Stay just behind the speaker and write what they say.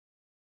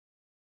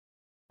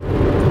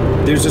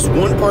There's this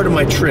one part of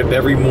my trip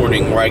every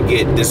morning where I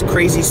get this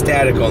crazy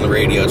static on the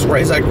radio. It's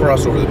right as I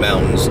cross over the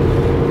mountains.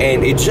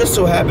 And it just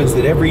so happens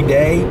that every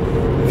day,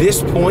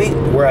 this point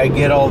where I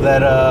get all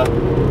that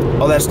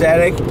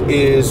static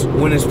is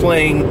when it's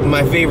playing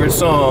my favorite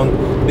song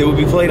that would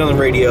be played on the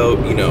radio,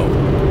 you know,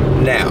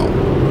 now.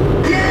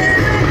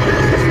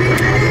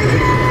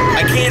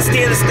 I can't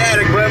stand the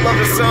static, but I love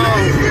the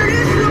song.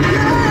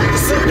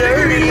 So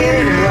dirty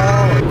and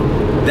wrong.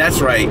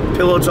 That's right,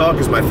 Pillow Talk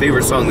is my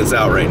favorite song that's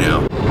out right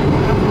now.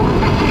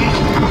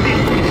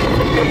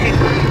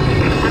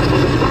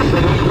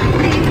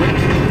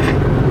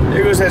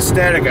 There goes that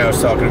static I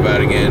was talking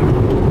about again.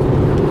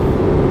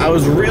 I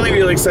was really,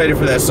 really excited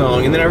for that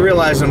song, and then I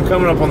realized I'm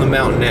coming up on the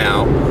mountain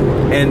now,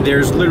 and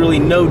there's literally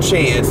no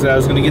chance that I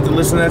was going to get to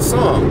listen to that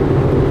song.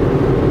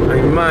 I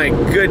mean, my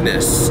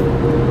goodness.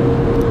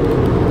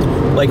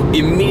 Like,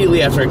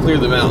 immediately after I clear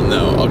the mountain,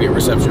 though, I'll get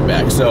reception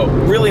back. So,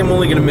 really, I'm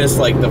only going to miss,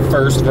 like, the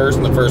first verse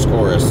and the first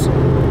chorus.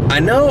 I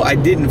know I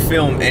didn't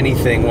film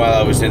anything while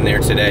I was in there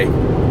today.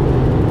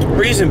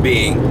 Reason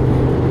being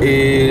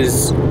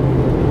is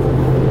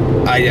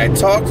I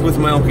talked with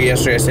my uncle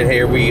yesterday. I said, hey,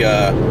 are we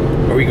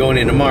going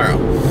in tomorrow?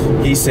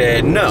 He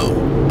said,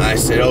 no. I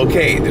said,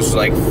 okay. This was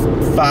like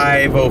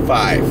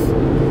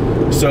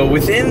 5:05. So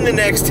within the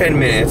next 10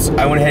 minutes,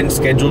 I went ahead and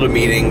scheduled a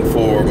meeting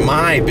for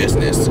my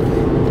business.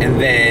 And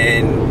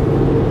then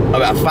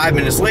about 5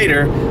 minutes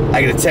later,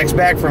 I get a text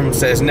back from him that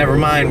says, never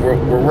mind,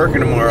 we're working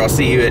tomorrow. I'll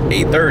see you at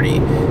 8:30.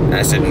 And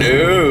I said,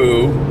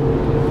 no.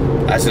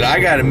 I said, I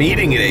got a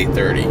meeting at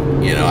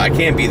 8:30. You know, I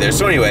can't be there.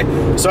 So anyway,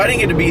 so I didn't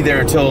get to be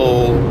there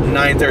until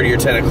 9:30 or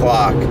 10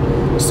 o'clock.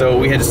 So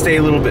we had to stay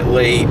a little bit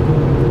late.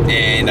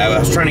 And I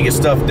was trying to get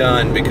stuff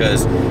done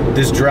because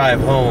this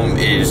drive home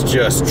is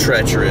just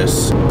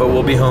treacherous. But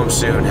we'll be home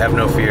soon, have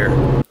no fear.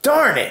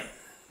 Darn it!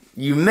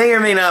 You may or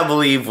may not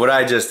believe what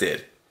I just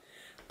did.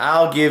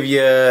 I'll give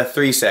you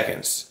 3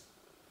 seconds.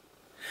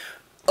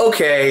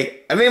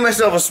 Okay, I made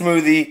myself a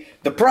smoothie.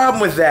 The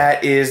problem with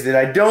that is that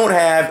I don't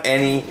have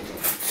any,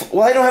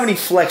 well, I don't have any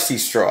flexi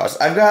straws.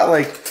 I've got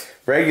like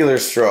regular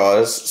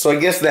straws, so I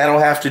guess that'll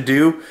have to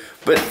do.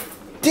 But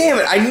damn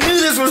it, I knew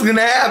this was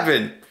gonna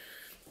happen.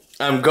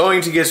 I'm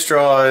going to get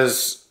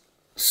straws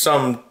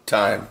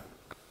sometime.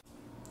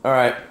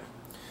 Alright.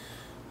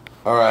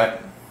 Alright.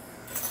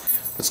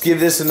 Let's give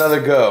this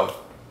another go.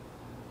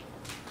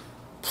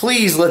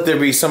 Please let there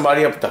be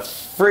somebody up at the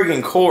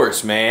friggin'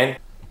 course, man.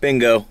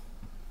 Bingo.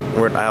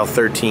 We're at aisle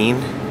 13.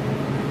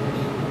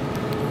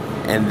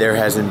 And there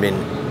hasn't been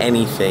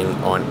anything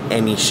on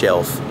any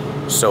shelf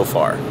so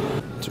far.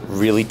 It's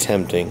really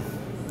tempting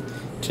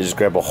to just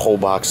grab a whole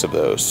box of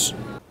those.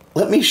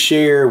 Let me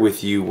share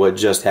with you what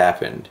just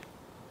happened.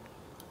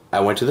 I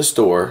went to the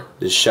store,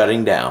 it's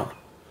shutting down,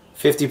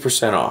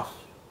 50% off.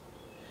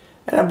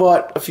 And I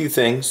bought a few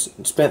things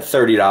and spent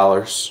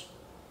 $30.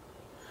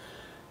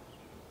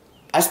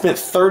 I spent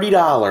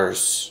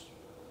 $30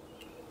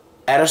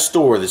 at a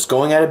store that's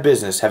going out of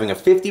business having a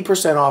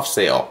 50% off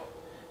sale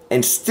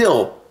and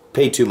still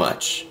pay too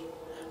much.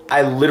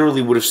 I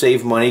literally would have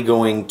saved money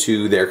going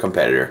to their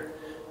competitor.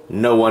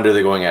 No wonder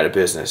they're going out of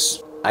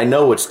business. I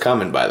know what's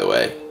coming, by the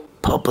way.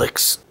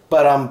 Publix.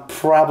 But I'm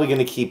probably going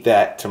to keep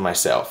that to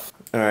myself.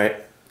 Alright.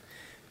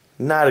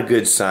 Not a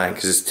good sign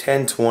because it's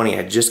 10:20.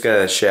 I just got out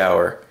of the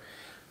shower.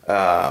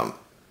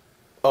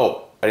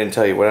 Oh, I didn't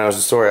tell you. When I was in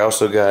the store, I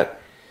also got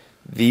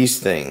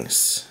these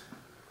things.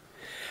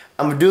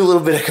 I'm going to do a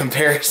little bit of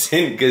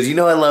comparison because you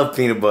know I love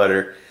peanut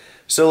butter.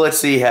 So let's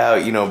see how,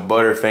 you know,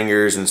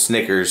 Butterfingers and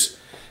Snickers,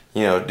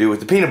 you know, do with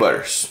the peanut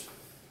butters.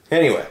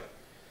 Anyway,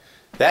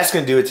 that's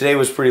going to do it. Today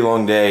was a pretty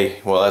long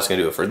day. Well, that's going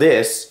to do it for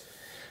this.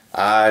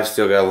 I've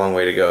still got a long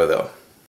way to go, though.